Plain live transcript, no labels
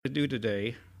do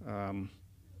today.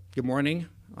 Good morning.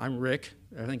 I'm Rick.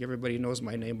 I think everybody knows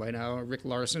my name by now. Rick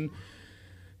Larson,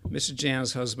 Mrs.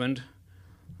 Jan's husband.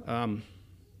 I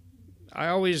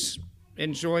always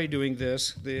enjoy doing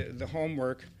this, the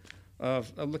homework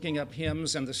of looking up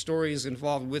hymns and the stories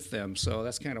involved with them. So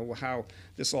that's kind of how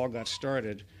this all got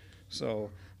started.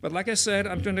 But like I said,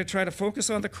 I'm going to try to focus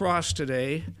on the cross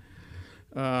today.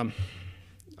 I'm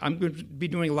going to be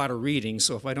doing a lot of reading,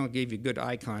 so if I don't give you good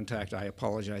eye contact, I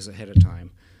apologize ahead of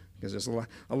time, because there's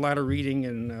a lot of reading,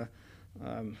 and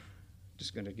I'm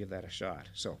just going to give that a shot.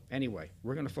 So anyway,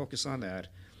 we're going to focus on that.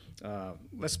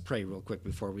 Let's pray real quick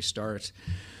before we start.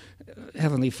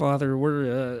 Heavenly Father,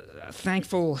 we're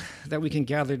thankful that we can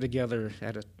gather together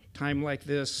at a time like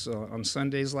this, on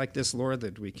Sundays like this, Lord,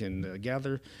 that we can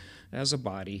gather as a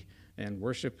body and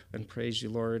worship and praise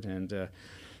you, Lord, and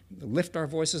lift our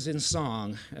voices in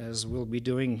song, as we'll be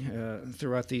doing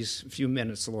throughout these few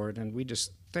minutes, Lord. And we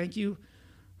just thank you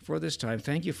for this time.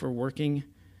 Thank you for working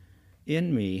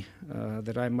in me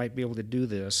that I might be able to do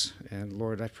this. And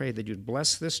Lord, I pray that you'd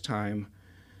bless this time,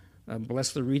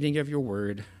 bless the reading of your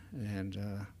word, and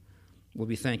we'll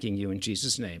be thanking you in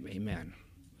Jesus' name. Amen.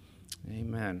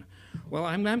 Amen. Well,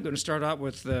 I'm going to start out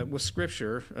with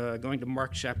Scripture, going to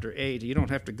Mark chapter 8. You don't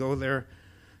have to go there.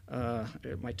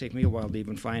 It might take me a while to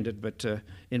even find it, but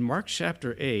in Mark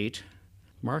chapter 8,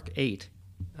 Mark 8,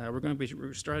 we're going to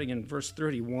be starting in verse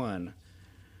 31.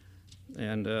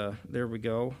 And there we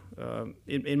go.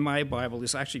 In my Bible,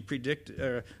 it's actually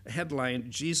a headline,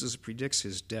 Jesus predicts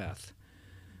his death.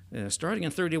 Starting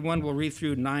in 31, we'll read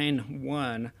through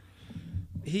 9:1.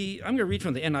 I'm going to read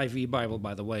from the NIV Bible,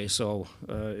 by the way, so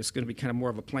it's going to be kind of more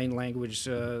of a plain language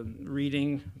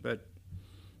reading, but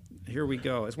here we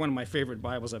go. It's one of my favorite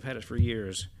Bibles. I've had it for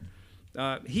years.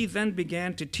 He then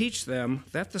began to teach them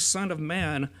that the Son of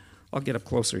Man, I'll get up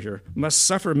closer here, must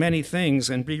suffer many things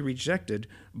and be rejected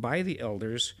by the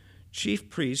elders, chief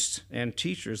priests, and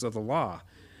teachers of the law,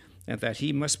 and that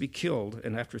he must be killed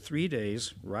and after 3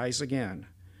 days rise again.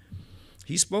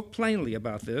 He spoke plainly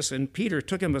about this, and Peter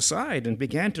took him aside and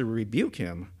began to rebuke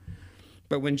him.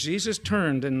 But when Jesus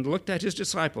turned and looked at his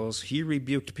disciples, he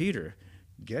rebuked Peter.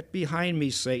 "Get behind me,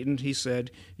 Satan," he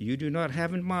said. "You do not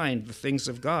have in mind the things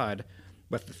of God,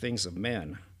 but the things of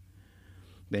men."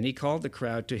 Then he called the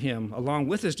crowd to him along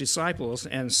with his disciples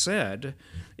and said,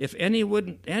 "If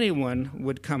anyone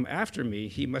would come after me,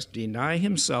 he must deny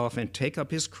himself and take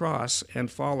up his cross and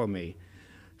follow me.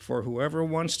 For whoever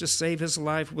wants to save his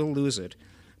life will lose it,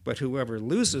 but whoever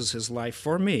loses his life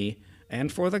for me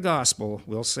and for the gospel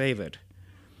will save it.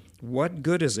 What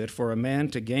good is it for a man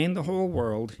to gain the whole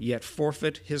world, yet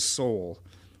forfeit his soul?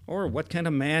 Or what can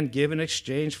a man give in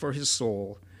exchange for his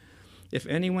soul? If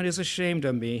anyone is ashamed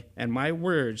of me and my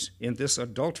words in this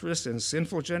adulterous and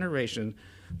sinful generation,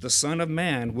 the Son of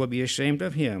Man will be ashamed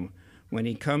of him when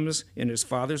he comes in his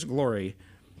Father's glory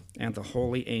and the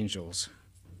holy angels."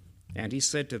 And he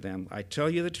said to them, "I tell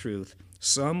you the truth,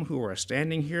 some who are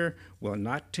standing here will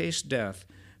not taste death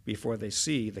before they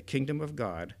see the kingdom of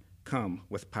God come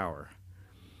with power."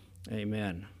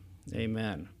 Amen.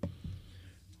 Amen.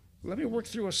 Let me work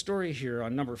through a story here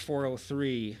on number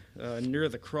 403, Near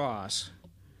the Cross.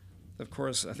 Of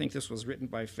course, I think this was written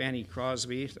by Fanny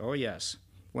Crosby. Oh, yes,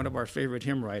 one of our favorite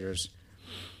hymn writers.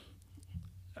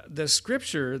 The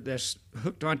scripture that's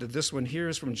hooked onto this one here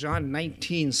is from John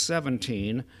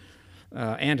 19:17.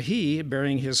 And he,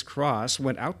 bearing his cross,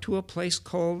 went out to a place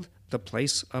called the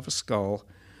Place of a Skull,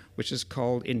 which is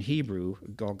called in Hebrew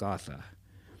Golgotha.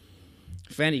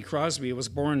 Fanny Crosby was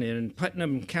born in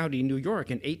Putnam County, New York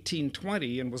in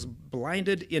 1820 and was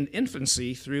blinded in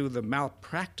infancy through the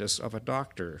malpractice of a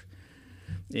doctor.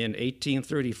 In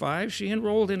 1835, she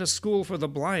enrolled in a school for the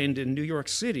blind in New York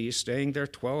City, staying there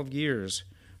 12 years,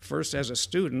 first as a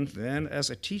student, then as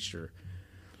a teacher.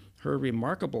 Her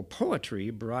remarkable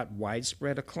poetry brought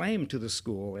widespread acclaim to the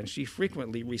school, and she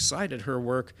frequently recited her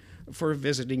work for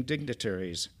visiting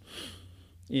dignitaries.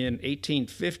 In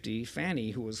 1850,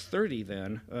 Fanny, who was 30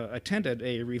 then, attended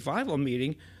a revival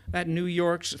meeting at New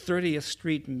York's 30th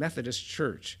Street Methodist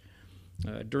Church.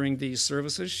 During these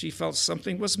services, she felt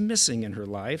something was missing in her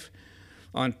life.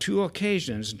 On 2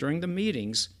 occasions during the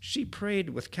meetings, she prayed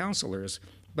with counselors,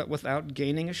 but without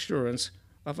gaining assurance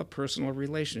of a personal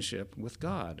relationship with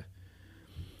God.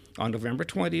 On November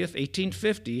 20th,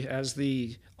 1850, as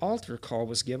the altar call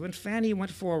was given, Fanny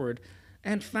went forward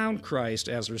and found Christ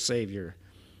as her Savior.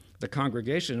 The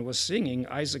congregation was singing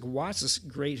Isaac Watts'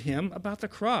 great hymn about the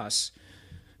cross.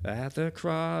 At the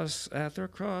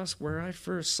cross, where I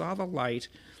first saw the light,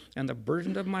 and the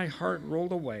burden of my heart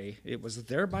rolled away, it was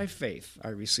there by faith I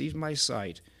received my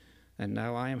sight. and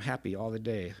now I am happy all the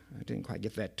day. I didn't quite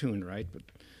get that tune right, but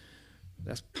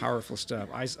that's powerful stuff.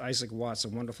 Isaac Watts, a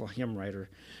wonderful hymn writer.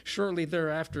 Shortly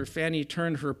thereafter, Fanny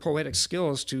turned her poetic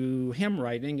skills to hymn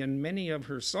writing, and many of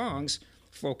her songs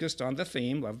focused on the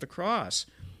theme of the cross,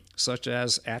 such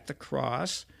as At the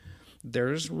Cross,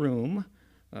 There's Room,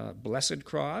 Blessed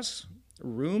Cross,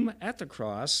 Room at the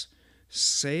Cross,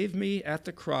 Save Me at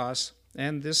the Cross,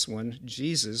 and this one,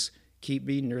 Jesus, Keep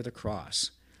Me Near the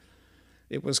Cross.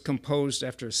 It was composed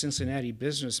after Cincinnati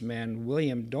businessman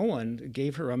William Doan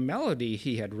gave her a melody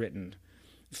he had written.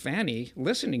 Fanny,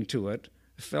 listening to it,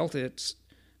 felt it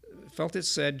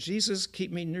said, Jesus,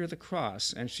 keep me near the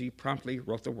cross, and she promptly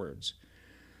wrote the words.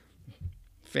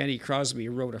 Fanny Crosby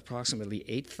wrote approximately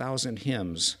 8,000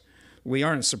 hymns. We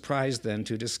aren't surprised then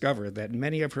to discover that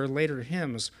many of her later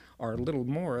hymns are little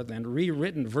more than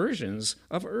rewritten versions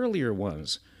of earlier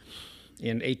ones.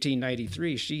 In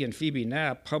 1893, she and Phoebe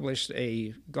Knapp published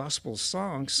a gospel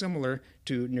song similar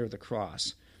to Near the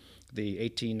Cross. The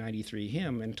 1893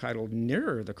 hymn, entitled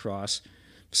Nearer the Cross,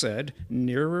 said,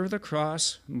 Nearer the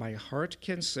cross, my heart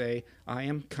can say, I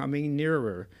am coming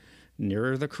nearer.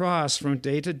 Nearer the cross from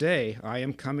day to day, I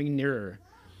am coming nearer.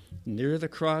 Near the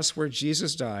cross where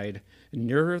Jesus died,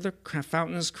 nearer the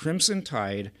fountain's crimson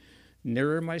tide,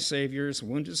 nearer my Savior's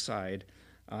wounded side,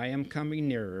 I am coming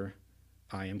nearer.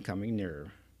 I am coming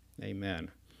nearer.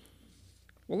 Amen.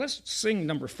 Well, let's sing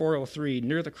number 403,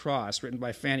 Near the Cross, written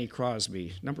by Fanny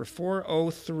Crosby. Number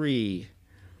 403.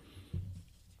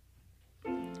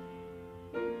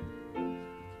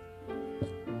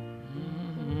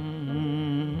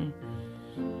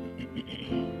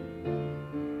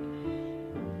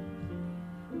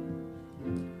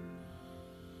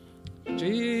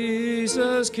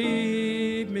 Jesus,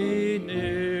 keep me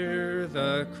near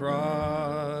the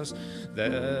cross,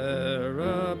 there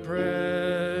a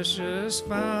precious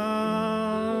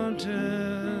fountain,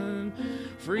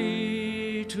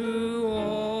 free to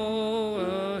all,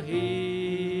 a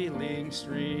healing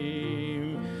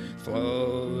stream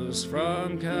flows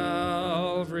from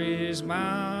Calvary's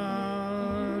mountain.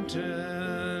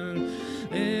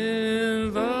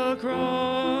 In the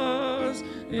cross,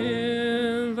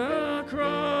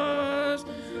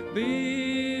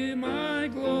 be my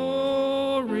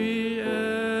glory ever,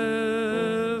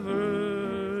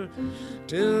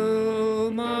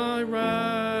 till my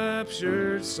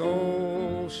raptured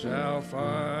soul shall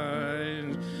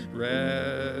find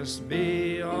rest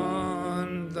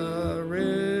beyond the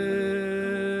river.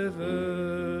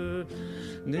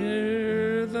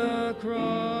 Near the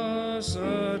cross,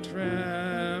 a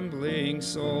trembling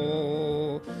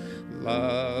soul,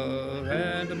 love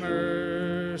and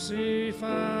mercy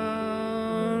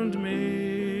found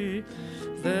me.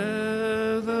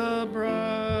 There the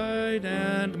bright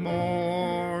and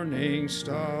morning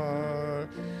star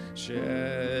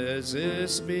sheds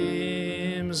its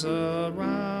beams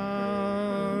around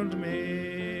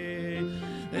me.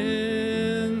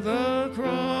 In the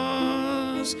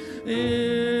cross,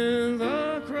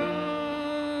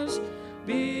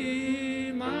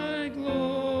 be my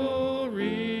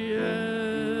glory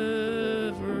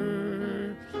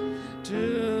ever,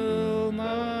 till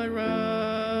my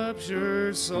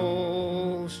raptured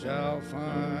soul shall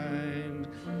find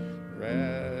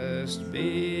rest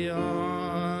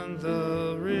beyond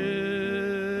the river.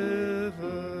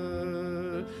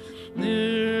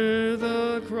 Near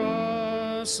the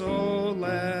cross, O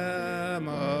Lamb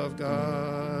of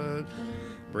God,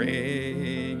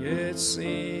 bring its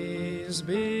scenes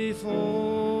before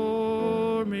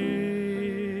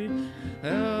me.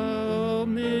 Help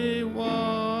me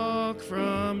walk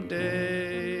from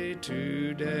day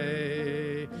to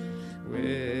day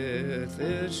with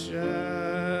its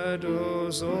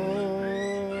shadows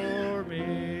o'er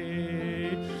me.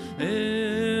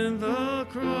 In the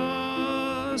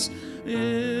cross,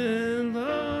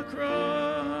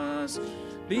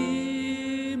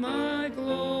 be my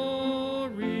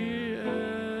glory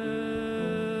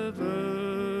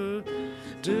ever,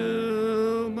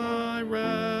 till my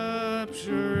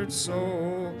raptured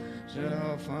soul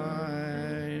shall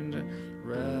find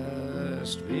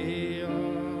rest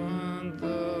beyond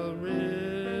the river.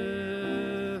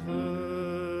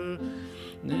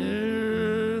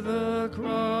 Near the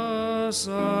cross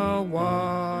I'll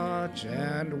watch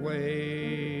and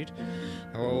wait,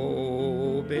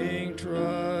 hoping,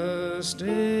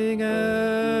 trusting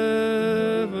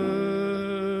ever,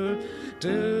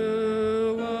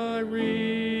 till I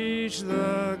reach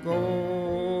the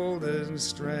golden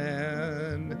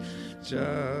strand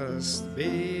just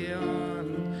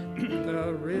beyond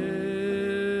the river.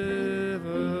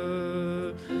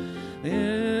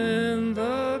 In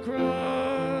the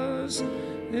cross,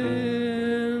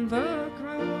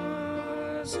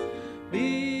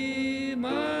 be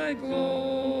my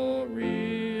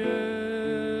glory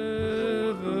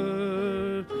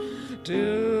ever,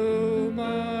 till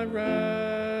my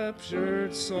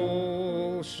raptured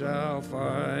soul shall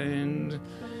find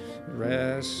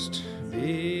rest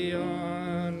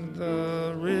beyond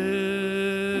the river.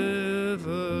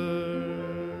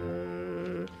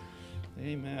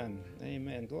 Amen.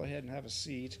 Amen. Go ahead and have a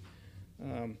seat.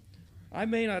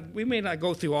 We may not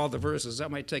go through all the verses.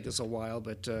 That might take us a while,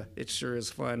 but it sure is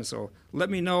fun. So let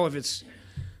me know if it's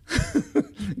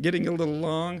getting a little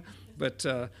long. But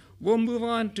we'll move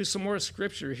on to some more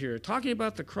scripture here. Talking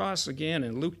about the cross again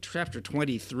in Luke chapter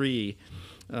 23.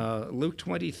 Luke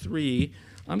 23,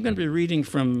 I'm going to be reading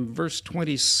from verse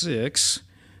 26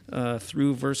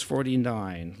 through verse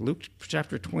 49. Luke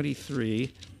chapter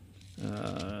 23,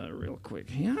 real quick.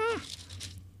 Yeah.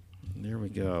 There we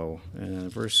go.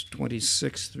 Verse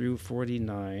 26 through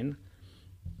 49.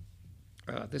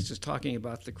 This is talking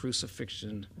about the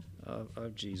crucifixion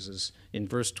of Jesus. In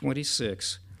verse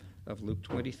 26 of Luke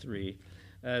 23,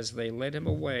 as they led him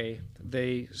away,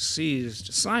 they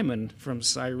seized Simon from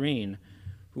Cyrene,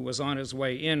 who was on his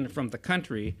way in from the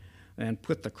country, and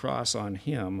put the cross on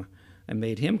him and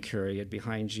made him carry it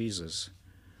behind Jesus.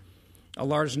 A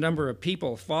large number of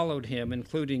people followed him,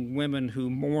 including women who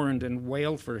mourned and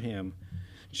wailed for him.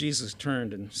 Jesus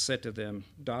turned and said to them,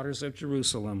 "Daughters of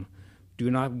Jerusalem,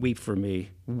 do not weep for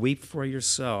me. Weep for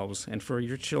yourselves and for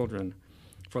your children.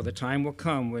 For the time will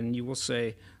come when you will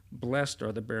say, 'Blessed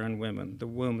are the barren women, the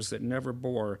wombs that never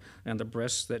bore, and the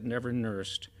breasts that never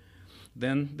nursed.'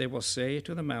 Then they will say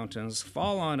to the mountains,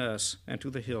 'Fall on us,' and to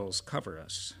the hills, 'Cover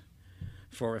us.'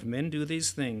 For if men do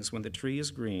these things when the tree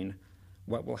is green,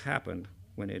 what will happen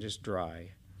when it is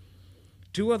dry?"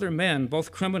 2 other men,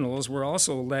 both criminals, were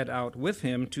also led out with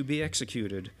him to be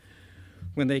executed.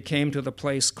 When they came to the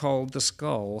place called the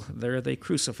Skull, there they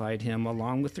crucified him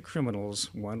along with the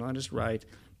criminals, one on his right,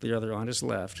 the other on his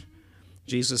left.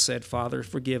 Jesus said, "Father,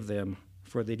 forgive them,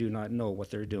 for they do not know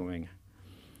what they're doing."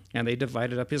 And they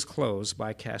divided up his clothes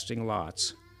by casting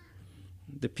lots.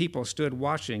 The people stood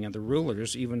watching, and the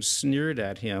rulers even sneered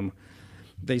at him.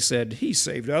 They said, "He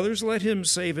saved others. Let him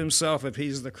save himself if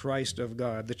he's the Christ of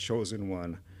God, the chosen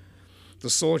one."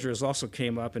 The soldiers also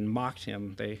came up and mocked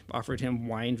him. They offered him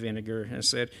wine vinegar and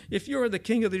said, "If you're the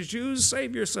king of the Jews,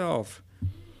 save yourself."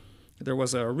 There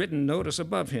was a written notice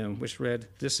above him which read,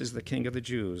 "This is the King of the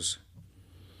Jews."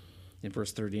 In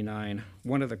verse 39,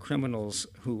 one of the criminals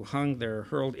who hung there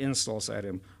hurled insults at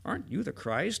him. "Aren't you the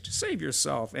Christ? Save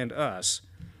yourself and us."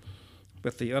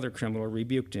 But the other criminal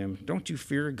rebuked him. "Don't you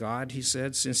fear God," he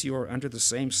said, "since you are under the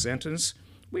same sentence?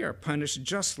 We are punished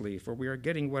justly, for we are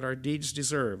getting what our deeds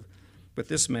deserve. But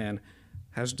this man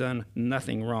has done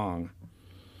nothing wrong."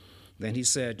 Then he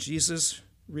said, "Jesus,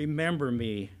 remember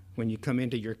me when you come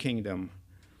into your kingdom."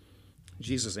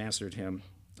 Jesus answered him,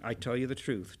 "I tell you the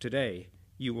truth, today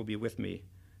you will be with me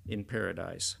in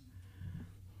paradise."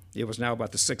 It was now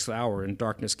about the 6th hour, and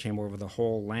darkness came over the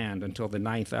whole land until the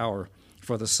 9th hour,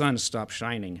 for the sun stopped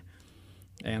shining,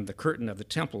 and the curtain of the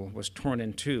temple was torn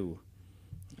in two.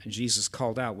 And Jesus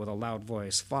called out with a loud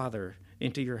voice, "Father,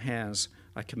 into your hands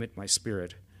I commit my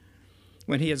spirit."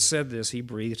 When he had said this, he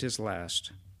breathed his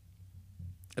last.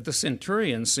 The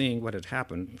centurion, seeing what had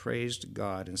happened, praised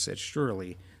God and said,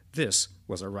 "Surely this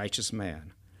was a righteous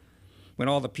man." When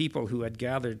all the people who had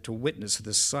gathered to witness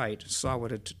this sight saw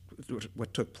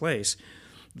what took place,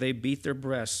 they beat their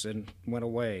breasts and went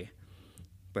away.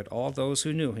 But all those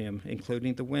who knew him,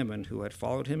 including the women who had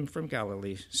followed him from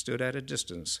Galilee, stood at a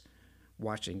distance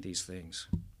watching these things.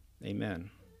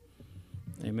 Amen.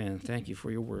 Amen. Thank you for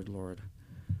your word, Lord.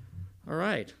 All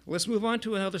right, let's move on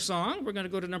to another song. We're going to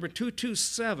go to number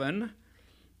 227,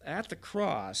 "At the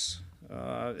Cross."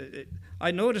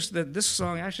 I noticed that this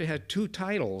song actually had 2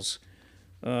 titles.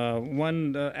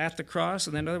 One, "At the Cross,"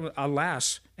 and then another one,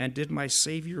 "Alas, and did my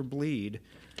Savior bleed?"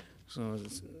 So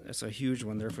that's a huge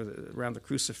one there around the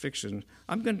crucifixion.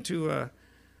 I'm going to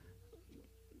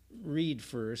read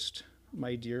first,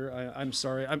 my dear. I'm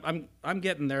sorry. I'm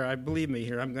getting there. Believe me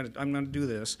here. I'm going to do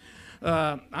this.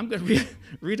 I'm going to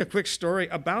read a quick story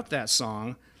about that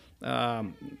song.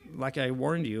 Like I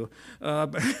warned you.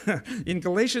 In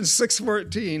Galatians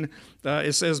 6:14,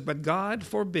 it says, "But God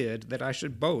forbid that I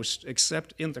should boast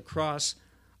except in the cross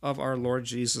of our Lord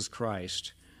Jesus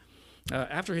Christ."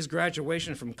 After his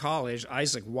graduation from college,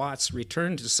 Isaac Watts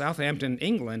returned to Southampton,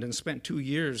 England, and spent 2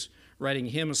 years writing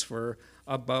hymns for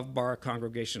Above Bar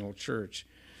Congregational Church.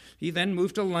 He then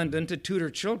moved to London to tutor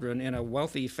children in a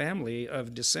wealthy family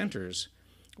of dissenters.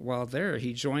 While there,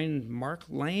 he joined Mark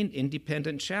Lane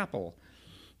Independent Chapel.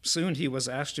 Soon he was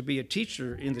asked to be a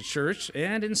teacher in the church,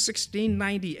 and in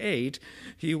 1698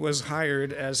 he was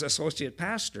hired as associate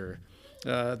pastor.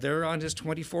 There on his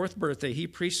 24th birthday, he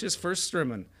preached his first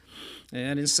sermon.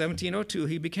 And in 1702,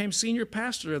 he became senior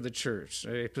pastor of the church,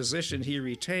 a position he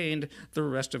retained the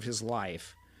rest of his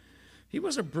life. He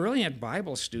was a brilliant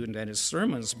Bible student, and his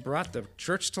sermons brought the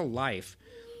church to life.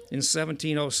 In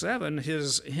 1707,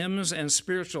 his Hymns and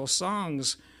Spiritual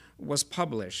Songs was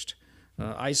published.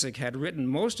 Isaac had written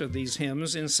most of these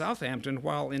hymns in Southampton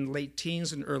while in late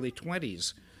teens and early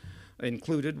 20s.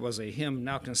 Included was a hymn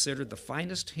now considered the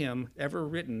finest hymn ever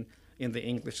written in the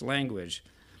English language.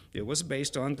 It was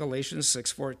based on Galatians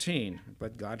 6:14,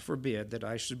 but God forbid that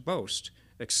I should boast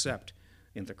except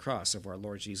in the cross of our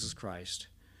Lord Jesus Christ.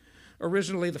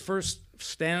 Originally, the first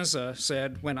stanza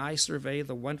said, "When I survey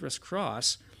the wondrous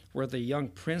cross where the young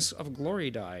Prince of Glory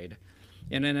died."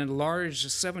 In an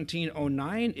enlarged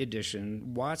 1709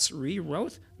 edition, Watts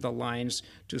rewrote the lines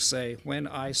to say, "When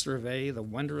I survey the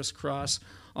wondrous cross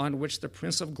on which the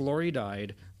Prince of Glory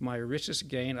died, my richest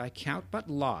gain I count but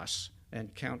loss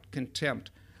and count contempt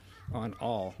on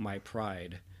all my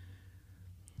pride."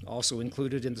 Also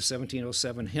included in the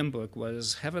 1707 hymn book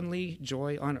was Heavenly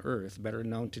Joy on Earth, better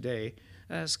known today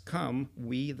as Come,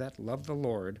 We That Love the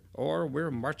Lord, or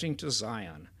We're Marching to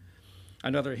Zion.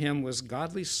 Another hymn was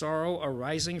Godly Sorrow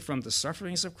Arising from the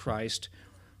Sufferings of Christ,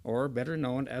 or better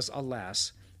known as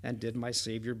Alas, and Did My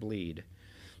Savior Bleed.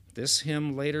 This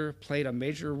hymn later played a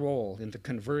major role in the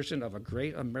conversion of a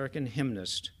great American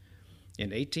hymnist.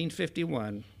 In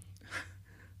 1851,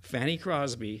 Fanny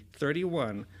Crosby,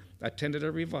 31, attended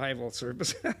a revival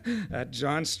service at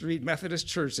John Street Methodist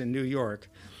Church in New York.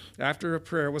 After a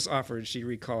prayer was offered, she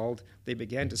recalled, they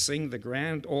began to sing the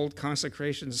grand old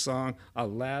consecration song,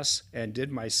 Alas, and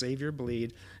Did My Savior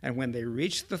Bleed? And when they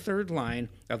reached the third line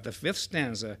of the fifth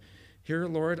stanza, Here,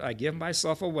 Lord, I give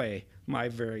myself away, my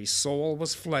very soul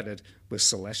was flooded with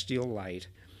celestial light.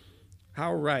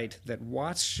 How right that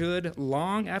Watts should,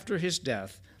 long after his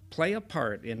death, play a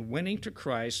part in winning to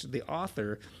Christ the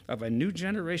author of a new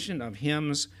generation of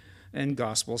hymns and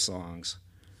gospel songs.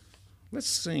 Let's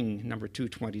sing number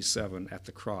 227, At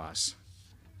the Cross.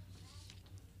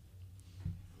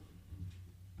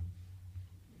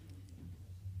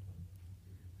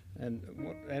 And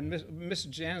Miss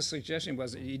Jan's suggestion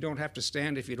was that you don't have to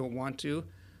stand if you don't want to,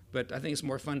 but I think it's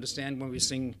more fun to stand when we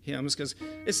sing hymns because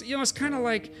it's kind of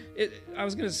like I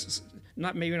was going to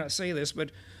not say this,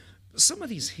 but some of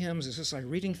these hymns is just like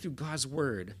reading through God's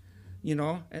Word,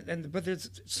 but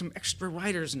there's some extra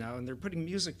writers now and they're putting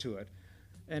music to it.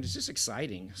 And it's just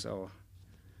exciting, so,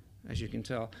 as you can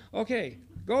tell. Okay,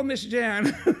 go Miss Jan,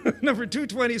 number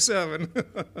 227.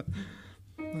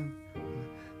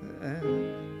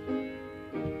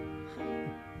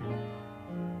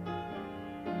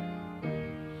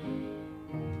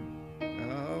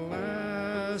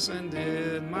 Alas, and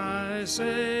did my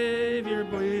Savior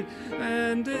bleed,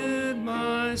 and did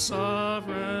my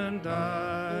Sovereign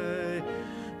die?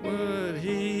 Would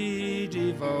he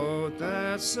devote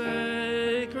that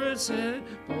sacred sin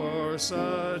for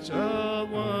such a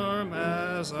worm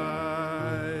as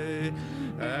I?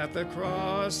 At the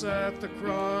cross,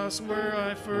 where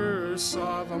I first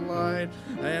saw the light,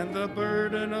 and the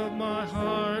burden of my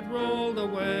heart rolled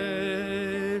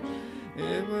away.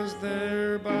 It was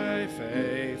there by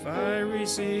faith I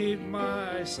received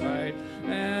my sight,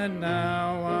 and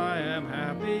now I am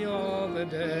happy all the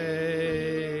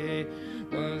day.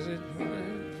 Was it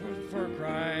for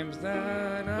crimes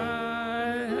that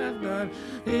I have done?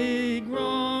 He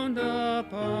groaned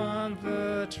upon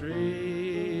the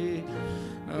tree.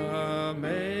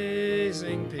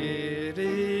 Amazing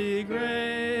pity,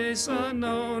 grace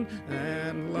unknown,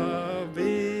 and love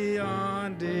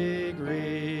beyond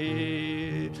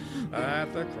degree.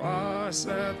 At the cross,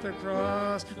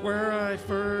 where I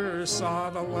first saw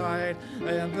the light,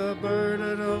 and the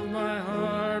burden of my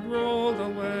heart rolled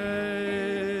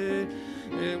away.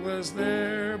 It was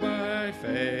there by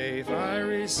faith I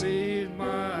received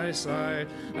my sight,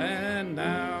 and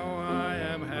now I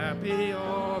am happy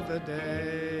all the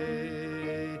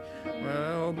day.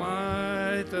 Well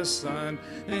might the sun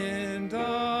in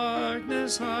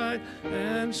darkness hide,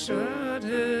 and shut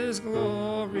his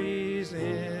glories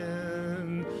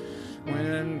in,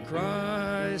 when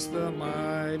Christ the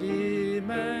mighty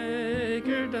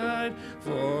Maker died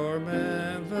for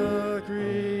men the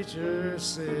creature's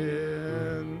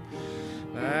sin.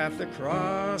 At the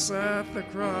cross,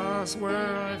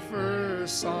 where I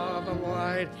first saw the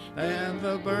light, and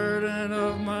the burden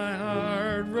of my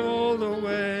heart rolled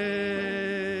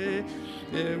away.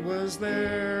 It was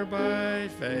there by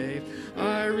faith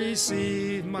I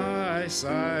received my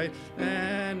sight,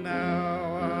 and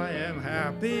now I am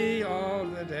happy all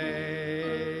the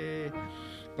day.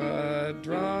 But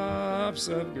drops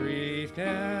of grief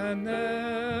can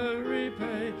never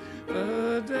repay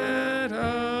the debt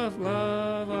of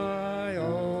love I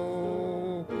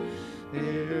owe.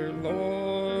 Dear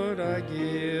Lord, I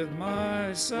give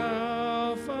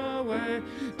myself away.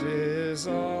 'Tis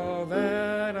all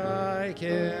that I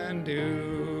can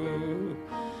do.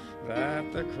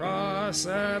 At the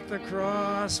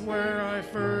cross where I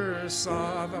first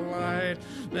saw the light,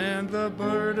 and the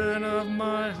burden of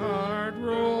my heart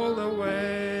rolled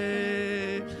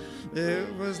away.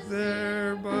 It was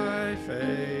there by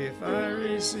faith I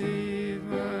received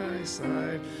my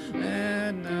sight,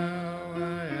 and now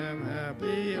I am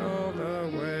happy all the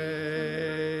way.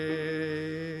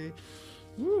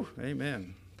 Woo,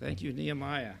 amen. Thank you,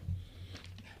 Nehemiah.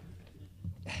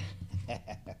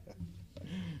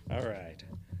 All right.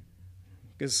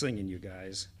 Good singing, you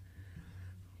guys.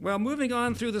 Well, moving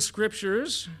on through the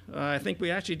scriptures, I think we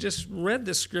actually just read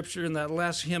this scripture in that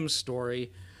last hymn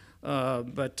story,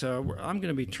 but I'm going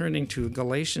to be turning to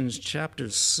Galatians chapter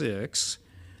 6,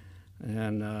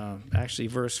 and actually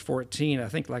verse 14. I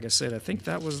think, like I said, I think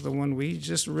that was the one we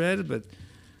just read, but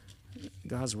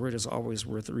God's word is always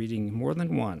worth reading more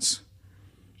than once.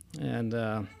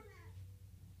 And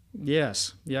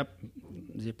yes, yep,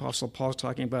 the Apostle Paul's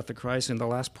talking about the Christ in the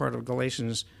last part of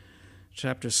Galatians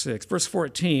chapter 6. Verse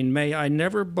 14, may I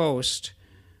never boast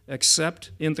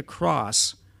except in the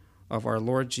cross of our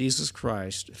Lord Jesus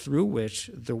Christ, through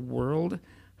which the world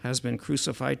has been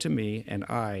crucified to me and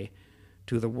I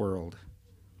to the world.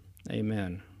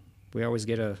 Amen. We always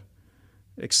get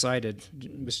excited,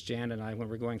 Miss Jan and I, when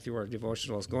we're going through our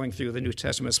devotionals, going through the New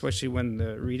Testament, especially when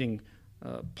reading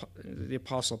the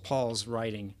Apostle Paul's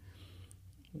writing.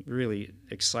 Really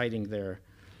exciting there.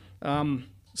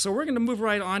 So we're going to move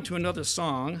right on to another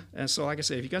song. And so, like I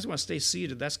said, if you guys want to stay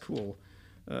seated, that's cool,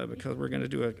 because we're going to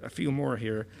do a few more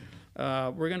here.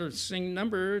 We're going to sing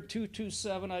number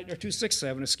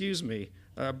 267, excuse me.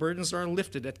 Burdens Are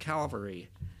Lifted at Calvary.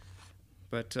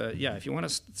 But yeah, if you want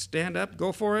to stand up,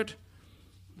 go for it.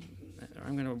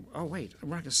 I'm going to. Oh wait, we're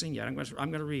not going to sing yet. I'm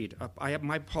going to read. I have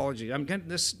my apology. I'm getting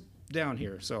this down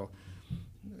here, so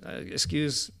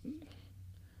excuse.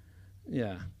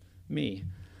 Yeah, me.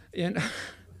 And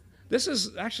this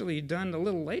is actually done a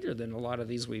little later than a lot of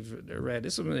these we've read.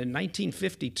 This was in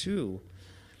 1952.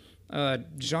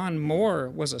 John Moore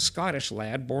was a Scottish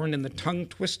lad born in the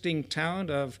tongue-twisting town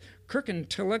of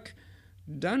Kirkintilloch,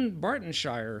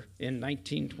 Dunbartonshire, in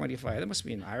 1925. That must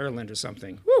be in Ireland or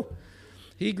something. Woo!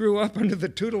 He grew up under the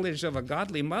tutelage of a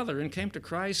godly mother and came to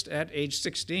Christ at age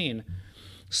 16.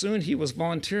 Soon he was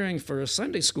volunteering for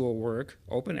Sunday school work,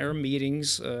 open-air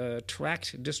meetings,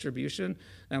 tract distribution,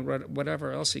 and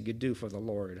whatever else he could do for the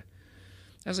Lord.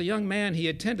 As a young man, he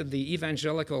attended the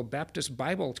Evangelical Baptist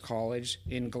Bible College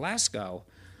in Glasgow,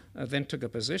 then took a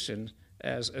position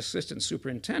as assistant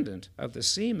superintendent of the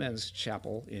Seamen's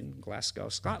Chapel in Glasgow,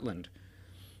 Scotland.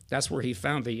 That's where he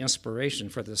found the inspiration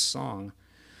for this song.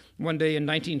 One day in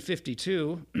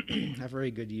 1952, a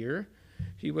very good year,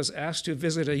 he was asked to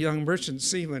visit a young merchant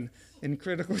seaman in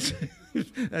critical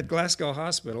at Glasgow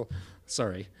Hospital.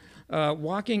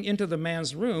 Walking into the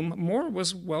man's room, Moore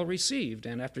was well received,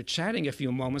 and after chatting a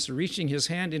few moments, reaching his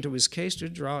hand into his case to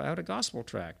draw out a gospel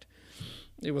tract.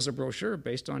 It was a brochure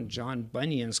based on John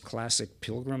Bunyan's classic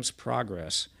Pilgrim's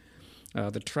Progress.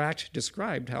 The tract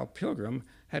described how Pilgrim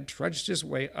had trudged his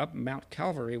way up Mount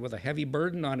Calvary with a heavy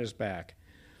burden on his back.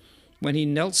 When he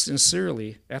knelt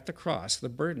sincerely at the cross, the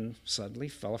burden suddenly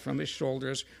fell from his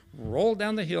shoulders, rolled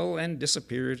down the hill, and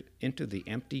disappeared into the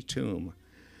empty tomb.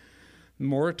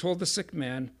 Moore told the sick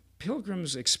man,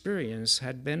 Pilgrim's experience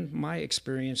had been my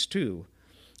experience too.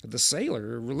 The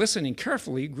sailor, listening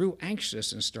carefully, grew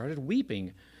anxious and started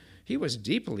weeping. He was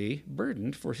deeply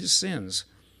burdened for his sins.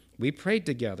 We prayed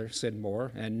together, said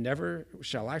Moore, and never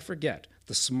shall I forget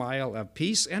the smile of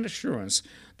peace and assurance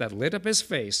that lit up his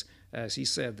face as he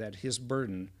said that his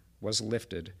burden was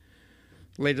lifted.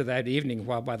 Later that evening,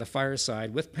 while by the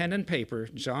fireside with pen and paper,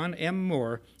 John M.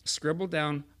 Moore scribbled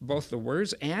down both the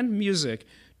words and music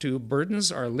to Burdens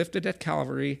Are Lifted at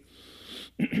Calvary.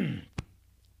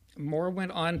 Moore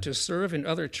went on to serve in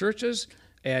other churches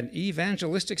and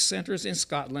evangelistic centers in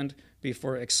Scotland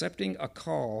before accepting a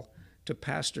call to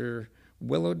pastor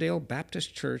Willowdale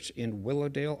Baptist Church in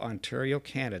Willowdale, Ontario,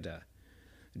 Canada.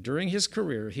 During his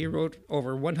career, he wrote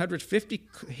over 150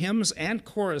 hymns and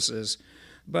choruses,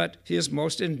 but his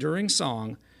most enduring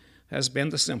song has been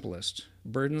the simplest,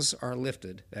 Burdens Are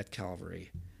Lifted at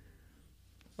Calvary.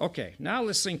 Okay, now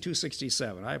let's sing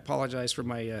 267. I apologize for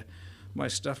my my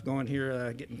stuff going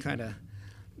here, getting kind of.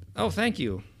 Oh, thank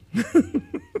you,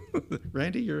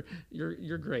 Randy. You're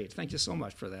great. Thank you so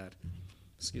much for that.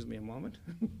 Excuse me a moment.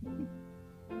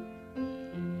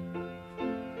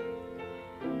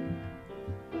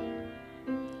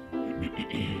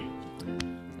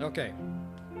 Okay.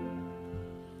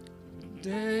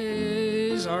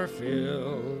 Days are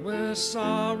filled with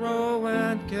sorrow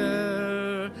and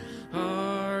care.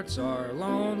 Hearts are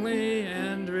lonely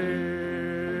and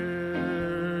drear.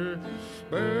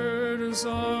 Burdens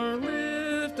are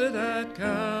lifted at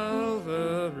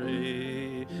Calvary.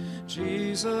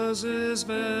 Jesus is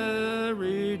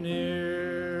very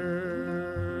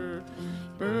near.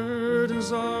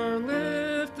 Burdens are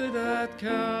lifted at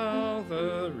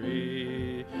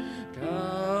Calvary.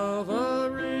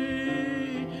 Calvary,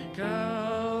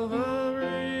 Calvary.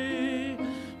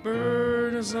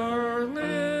 Burdens are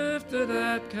lifted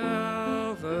at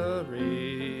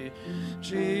Calvary.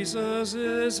 Jesus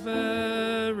is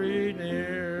very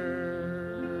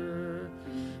near.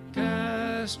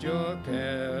 Cast your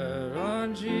care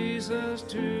on Jesus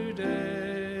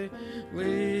today.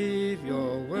 Leave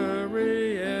your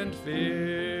worry and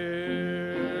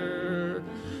fear.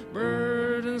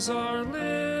 Burdens are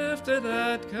lifted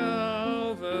at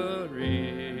Calvary.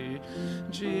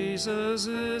 Jesus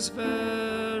is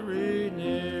very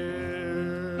near.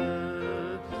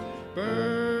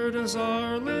 Burdens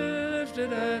are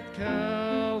lifted at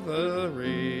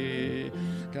Calvary.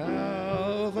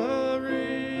 Calvary,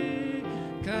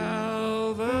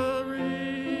 Calvary.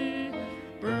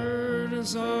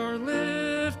 Burdens are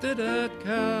lifted at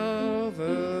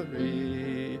Calvary.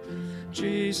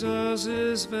 Jesus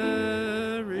is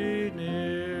very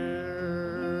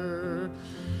near.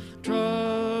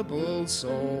 Troubled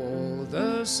soul,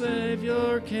 the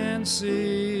Savior can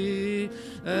see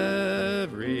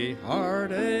every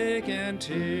heartache and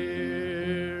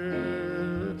tear.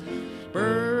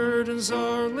 Burdens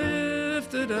are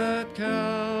lifted at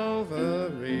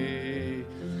Calvary.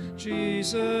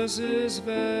 Jesus is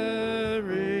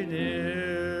very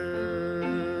near.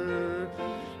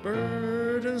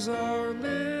 Burdens are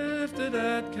lifted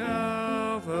at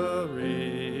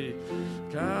Calvary.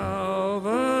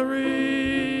 Calvary,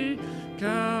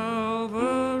 Calvary.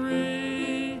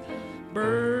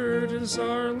 Burdens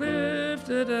are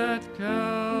lifted at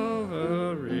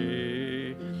Calvary.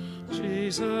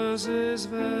 Jesus is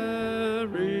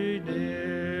very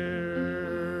near.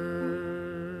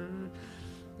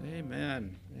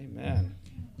 Amen. Amen.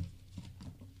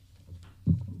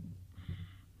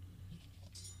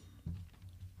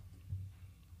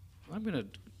 I'm going to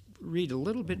read a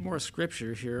little bit more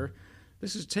scripture here.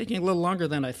 This is taking a little longer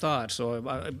than I thought, so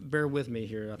bear with me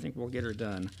here. I think we'll get her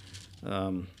done.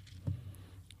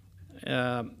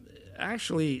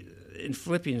 Actually, in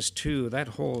Philippians 2, that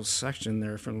whole section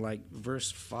there from like verse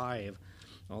 5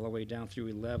 all the way down through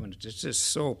 11, it's just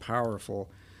so powerful.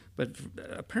 But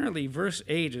apparently verse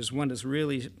 8 is one that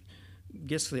really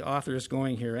gets the authors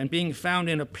going here. And being found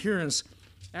in appearance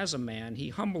as a man, he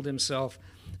humbled himself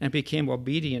and became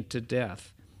obedient to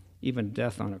death, even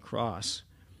death on a cross.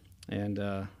 And,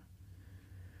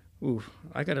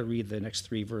 I got to read the next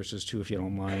 3 verses too, if you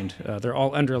don't mind. They're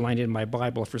all underlined in my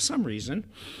Bible for some reason.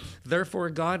 Therefore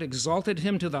God exalted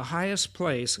him to the highest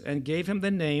place and gave him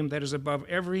the name that is above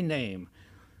every name.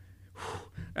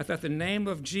 At the name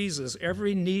of Jesus,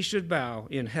 every knee should bow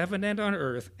in heaven and on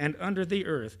earth and under the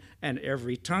earth, and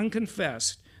every tongue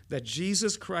confess that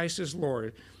Jesus Christ is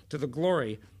Lord, to the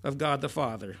glory of God the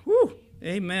Father. Whew!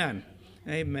 Amen.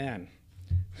 Amen.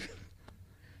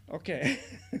 Okay.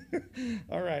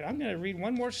 All right. I'm going to read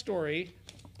one more story,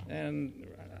 and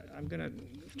I'm going to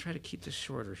try to keep this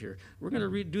shorter here. We're going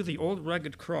to do the old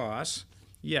rugged cross.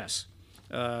 Yes.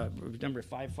 Number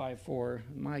 554.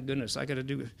 My goodness, I got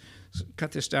to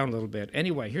cut this down a little bit.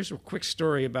 Anyway, here's a quick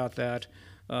story about that.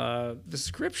 The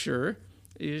scripture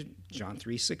is John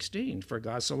 3:16. For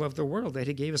God so loved the world that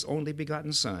he gave his only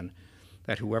begotten Son,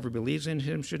 that whoever believes in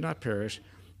him should not perish,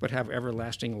 but have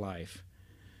everlasting life.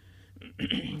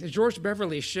 George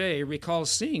Beverly Shea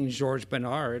recalls seeing George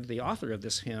Bernard, the author of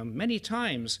this hymn, many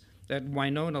times at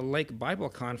Winona Lake Bible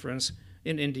Conference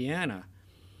in Indiana.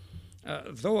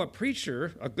 Though a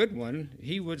preacher, a good one,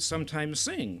 he would sometimes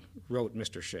sing, wrote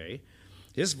Mr. Shea.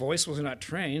 His voice was not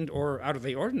trained or out of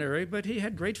the ordinary, but he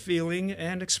had great feeling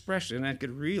and expression and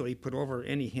could really put over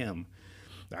any hymn.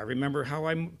 I remember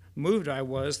how moved I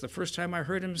was the first time I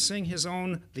heard him sing his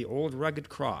own The Old Rugged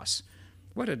Cross.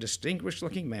 What a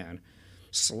distinguished-looking man.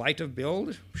 Slight of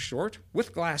build, short,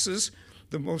 with glasses.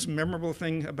 The most memorable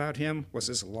thing about him was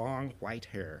his long white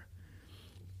hair.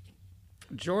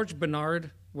 George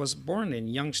Bernard was born in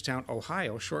Youngstown,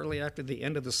 Ohio, shortly after the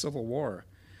end of the Civil War.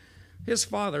 His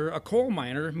father, a coal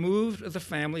miner, moved the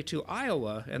family to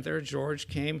Iowa, and there George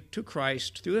came to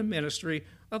Christ through the ministry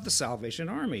of the Salvation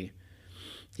Army.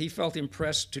 He felt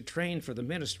impressed to train for the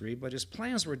ministry, but his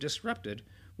plans were disrupted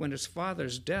when his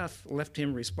father's death left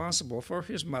him responsible for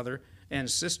his mother and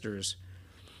sisters.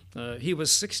 He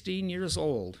was 16 years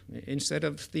old. Instead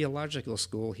of theological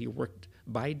school, he worked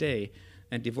by day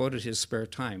and devoted his spare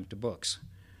time to books.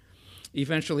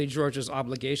 Eventually, George's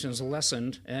obligations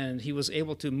lessened, and he was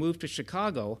able to move to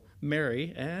Chicago,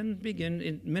 marry, and begin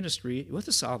in ministry with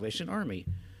the Salvation Army.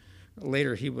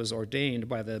 Later, he was ordained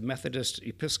by the Methodist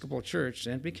Episcopal Church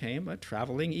and became a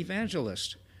traveling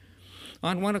evangelist.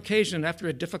 On one occasion, after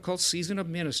a difficult season of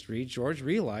ministry, George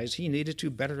realized he needed to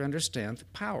better understand the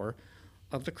power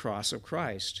of the cross of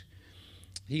Christ.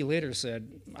 He later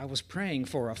said, "I was praying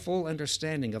for a full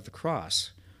understanding of the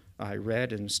cross. I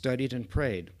read and studied and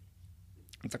prayed.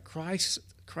 The Christ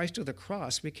of the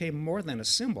cross became more than a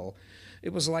symbol.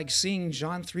 It was like seeing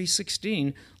John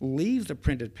 3:16 leave the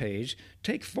printed page,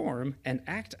 take form, and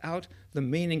act out the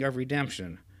meaning of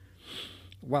redemption.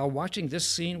 While watching this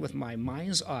scene with my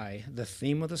mind's eye, the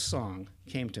theme of the song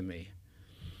came to me."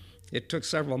 It took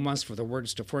several months for the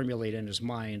words to formulate in his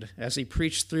mind. As he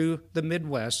preached through the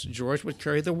Midwest, George would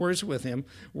carry the words with him,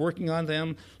 working on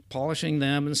them, polishing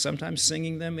them, and sometimes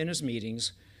singing them in his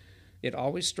meetings. It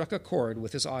always struck a chord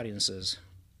with his audiences.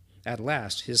 At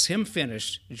last, his hymn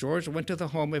finished, George went to the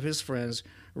home of his friends,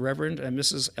 Reverend and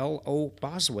Mrs. L.O.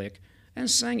 Boswick, and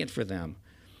sang it for them.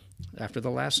 After the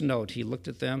last note, he looked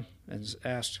at them and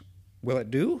asked, "Will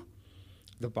it do?"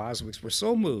 The Boswicks were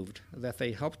so moved that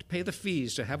they helped pay the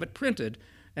fees to have it printed,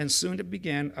 and soon it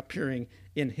began appearing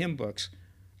in hymn books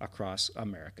across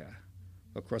America.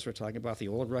 Of course, we're talking about the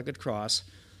old rugged cross.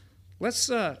 Let's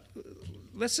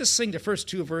just sing the first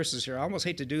two verses here. I almost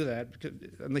hate to do that,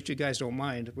 unless you guys don't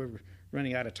mind. We're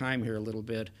running out of time here a little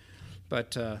bit.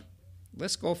 But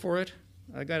let's go for it.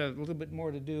 I got a little bit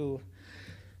more to do.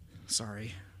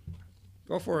 Sorry.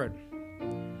 Go for it.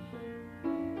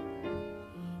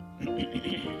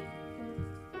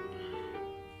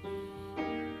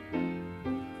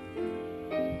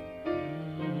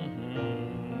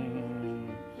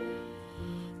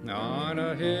 On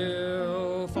a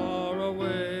hill far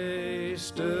away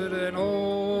stood an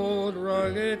old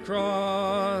rugged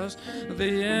cross,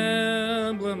 the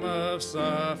emblem of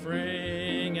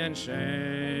suffering and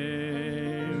shame.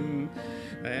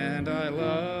 And I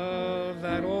love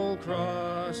that old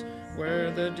cross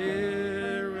where the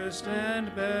dearest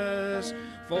and best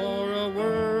for a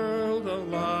world of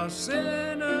lost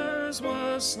sinners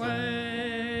was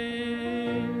slain.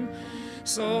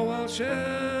 So I'll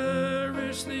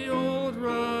cherish the old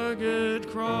rugged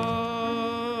cross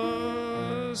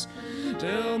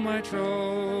till my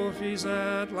trophies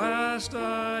at last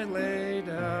I lay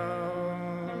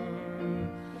down.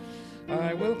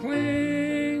 I will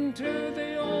cling to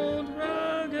the old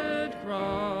rugged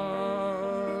cross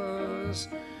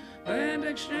and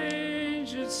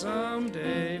exchange it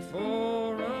someday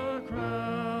for a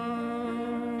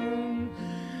crown.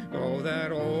 Oh,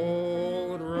 that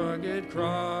old rugged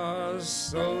cross,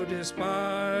 so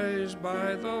despised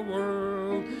by the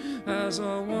world, has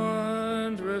a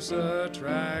wondrous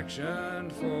attraction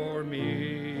for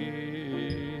me.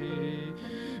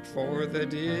 For the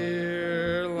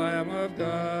dear Lamb of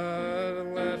God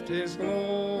left his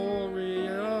glory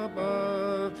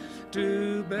above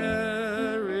to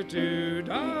bear it to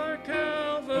dark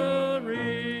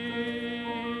Calvary.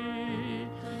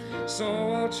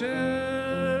 So I'll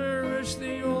cherish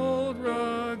the old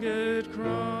rugged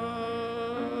cross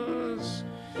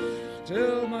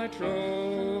till my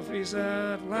trophies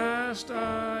at last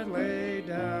I lay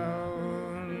down.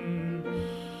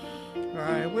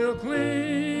 I will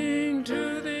cling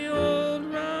to the old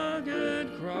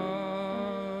rugged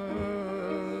cross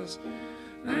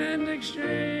and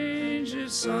exchange it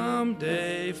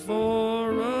someday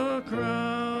for a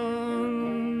crown.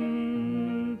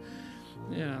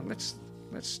 Yeah, let's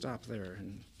stop there,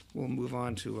 and we'll move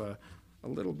on to a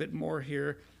little bit more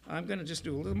here. I'm going to just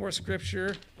do a little more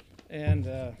scripture, and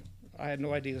I had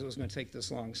no idea this was going to take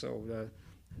this long, so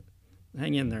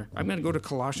hang in there. I'm going to go to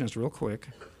Colossians real quick.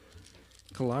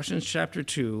 Colossians chapter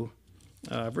 2,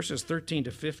 verses 13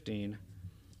 to 15.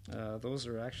 Those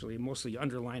are actually mostly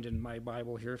underlined in my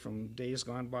Bible here from days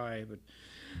gone by, but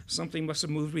something must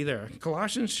have moved me there.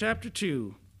 Colossians chapter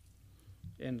 2,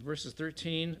 and verses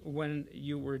 13, when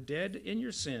you were dead in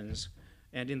your sins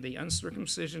and in the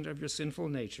uncircumcision of your sinful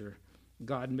nature,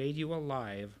 God made you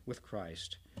alive with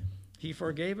Christ. He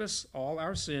forgave us all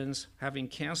our sins, having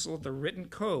canceled the written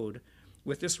code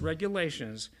with this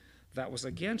regulations that was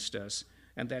against us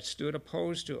and that stood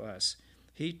opposed to us.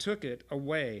 He took it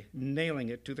away, nailing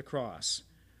it to the cross.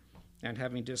 And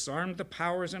having disarmed the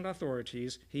powers and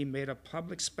authorities, he made a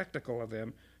public spectacle of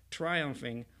them,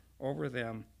 triumphing over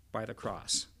them by the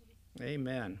cross.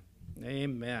 Amen.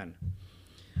 Amen.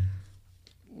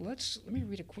 Let me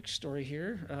read a quick story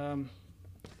here. All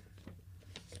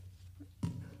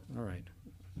right.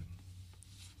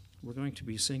 We're going to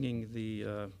be singing the,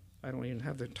 I don't even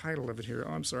have the title of it here.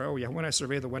 Oh, I'm sorry. Oh, yeah, When I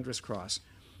Survey the Wondrous Cross.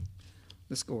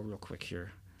 Let's go real quick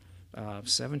here.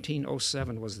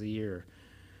 1707 was the year.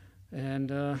 And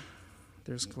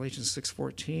there's Galatians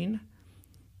 6:14.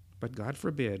 But God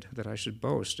forbid that I should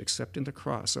boast except in the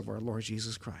cross of our Lord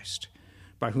Jesus Christ,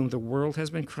 by whom the world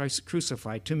has been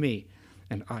crucified to me,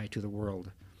 and I to the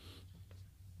world.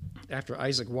 After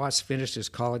Isaac Watts finished his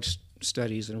college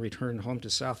studies and returned home to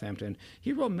Southampton,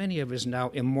 he wrote many of his now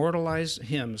immortalized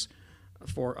hymns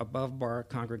for Above Bar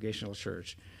Congregational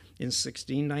Church. In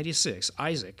 1696,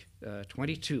 Isaac,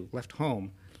 22, left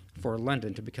home for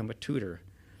London to become a tutor.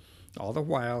 All the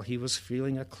while, he was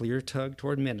feeling a clear tug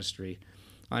toward ministry.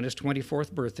 On his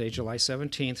 24th birthday, July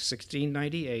 17,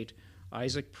 1698,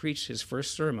 Isaac preached his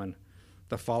first sermon.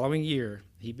 The following year,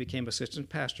 he became assistant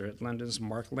pastor at London's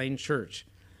Mark Lane Church.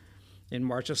 In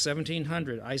March of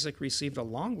 1700, Isaac received a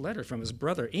long letter from his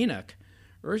brother Enoch,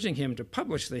 urging him to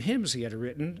publish the hymns he had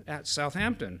written at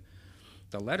Southampton.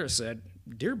 The letter said,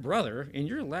 "Dear brother, in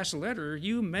your last letter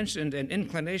you mentioned an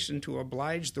inclination to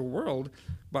oblige the world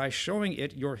by showing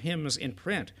it your hymns in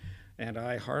print, and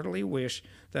I heartily wish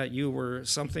that you were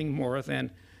something more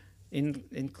than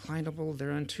inclinable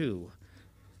thereunto.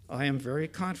 I am very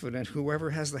confident whoever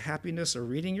has the happiness of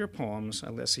reading your poems,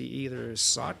 unless he either is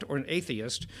sot or an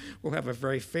atheist, will have a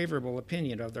very favorable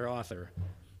opinion of their author.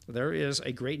 There is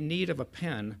a great need of a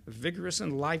pen, vigorous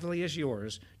and lively as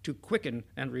yours, to quicken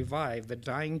and revive the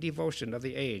dying devotion of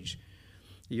the age.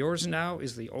 Yours now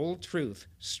is the old truth,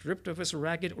 stripped of its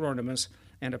ragged ornaments,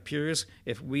 and appears,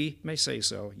 if we may say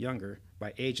so, younger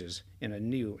by ages in a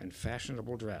new and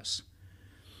fashionable dress."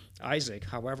 Isaac,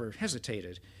 however,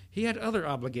 hesitated. He had other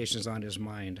obligations on his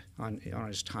mind, on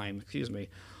his time.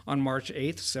 On March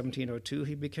 8th, 1702,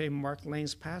 he became Mark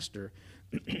Lane's pastor.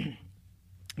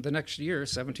 The next year,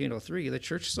 1703, the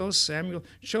church chose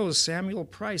Samuel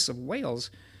Price of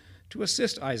Wales to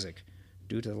assist Isaac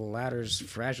due to the latter's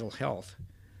fragile health.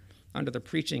 Under the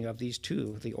preaching of these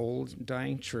two, the old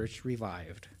dying church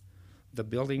revived. The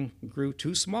building grew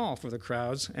too small for the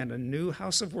crowds, and a new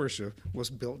house of worship was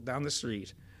built down the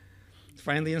street.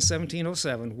 Finally, in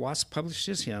 1707, Watts published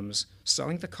his hymns,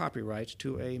 selling the copyright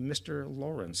to a Mr.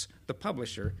 Lawrence, the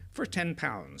publisher, for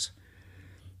 £10.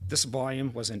 This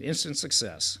volume was an instant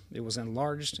success. It was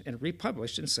enlarged and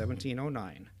republished in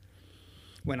 1709.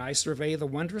 When I Survey the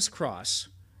Wondrous Cross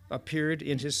appeared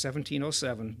in his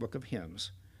 1707 book of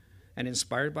hymns, and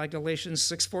inspired by Galatians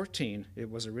 6:14, it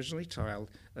was originally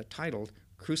titled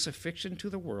Crucifixion to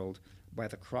the World by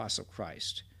the Cross of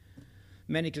Christ.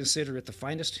 Many consider it the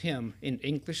finest hymn in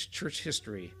English church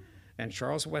history, and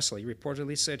Charles Wesley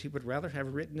reportedly said he would rather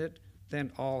have written it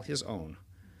than all his own.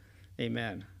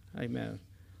 Amen. Amen.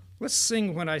 Let's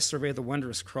sing When I Survey the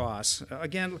Wondrous Cross.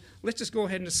 Again, let's just go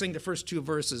ahead and sing the first two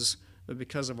verses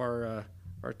because of our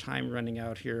time running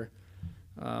out here.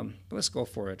 Let's go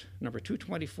for it. Number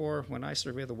 224, When I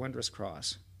Survey the Wondrous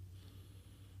Cross.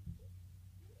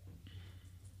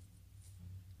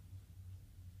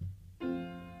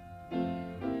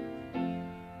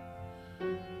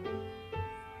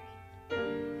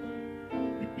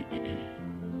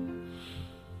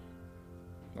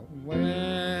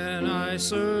 When I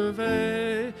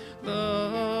survey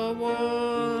the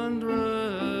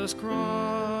wondrous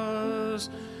cross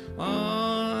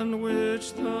on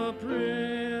which the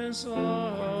Prince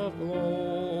of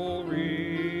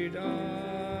Glory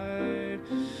died,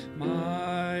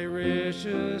 my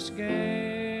richest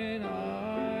gain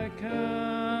I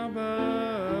count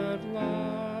but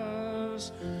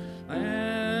loss,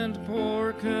 and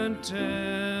pour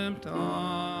contempt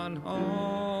on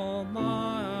all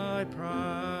my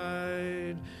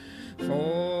pride.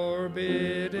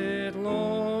 Forbid it,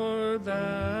 Lord,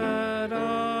 that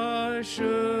I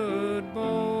should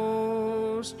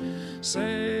boast,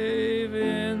 save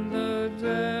in the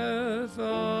death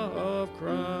of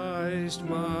Christ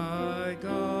my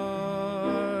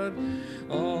God.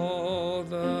 All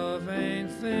the vain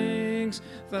things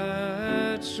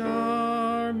that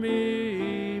charm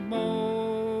me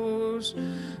most,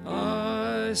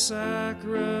 I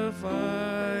sacrifice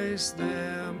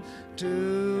them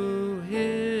to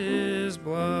his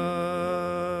blood.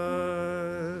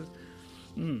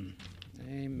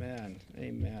 Amen.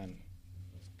 Amen.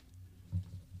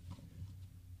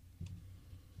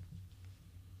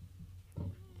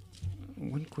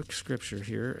 quick scripture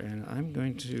here, and I'm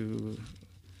going to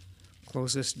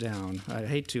close this down. I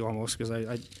hate to almost, because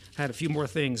I had a few more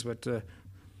things, but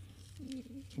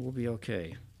we'll be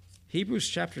okay. Hebrews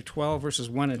chapter 12, verses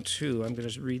 1 and 2. I'm going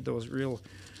to read those real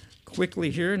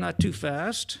quickly here, not too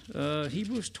fast.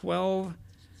 Hebrews 12,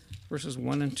 verses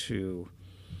 1 and 2.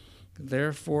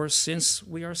 Therefore, since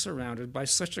we are surrounded by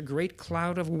such a great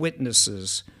cloud of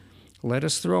witnesses, let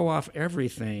us throw off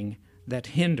everything that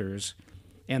hinders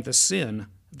and the sin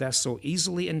that so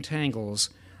easily entangles,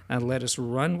 and let us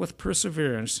run with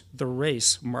perseverance the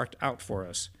race marked out for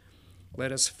us.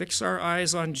 Let us fix our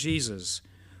eyes on Jesus,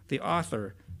 the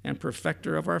author and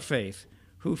perfecter of our faith,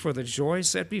 who for the joy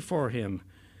set before him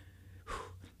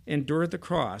endured the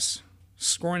cross,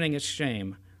 scorning its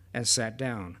shame, and sat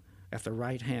down at the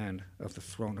right hand of the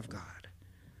throne of God.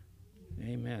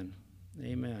 Amen.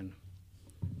 Amen.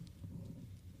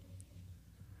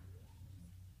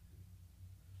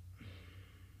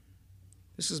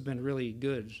 This has been really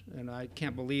good, and I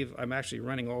can't believe I'm actually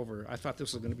running over. I thought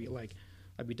this was going to be like,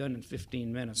 I'd be done in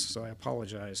 15 minutes, so I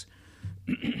apologize.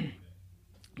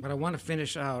 But I want to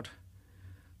finish out.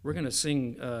 We're going to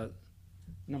sing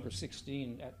number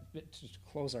 16 to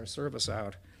close our service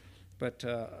out. But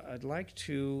I'd like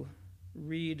to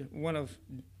read one of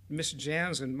Miss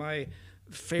Jan's and my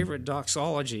favorite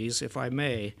doxologies, if I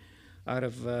may, out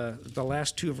of the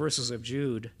last two verses of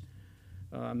Jude.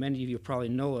 Many of you probably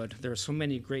know it. There are so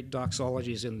many great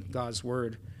doxologies in God's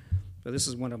Word, but this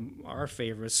is one of our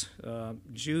favorites.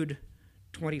 Jude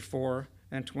 24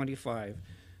 and 25.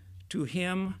 To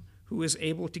him who is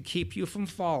able to keep you from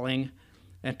falling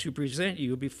and to present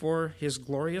you before his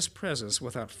glorious presence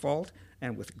without fault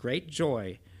and with great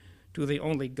joy, to the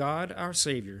only God, our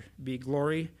Savior, be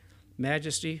glory,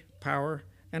 majesty, power,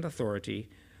 and authority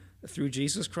through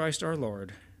Jesus Christ our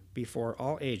Lord, before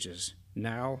all ages,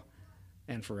 now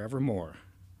and forevermore.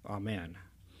 Amen.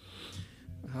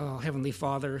 Oh, Heavenly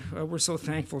Father, we're so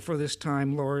thankful for this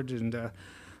time, Lord, and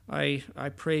I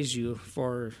praise you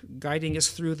for guiding us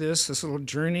through this little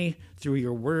journey through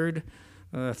your word,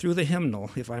 through the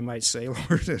hymnal, if I might say,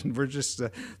 Lord, and we're just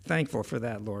thankful for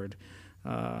that, Lord.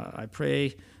 I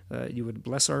pray you would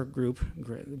bless our group,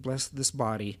 bless this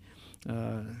body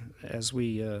as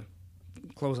we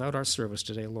close out our service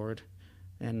today, Lord,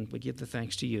 and we give the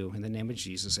thanks to you. In the name of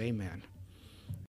Jesus, amen.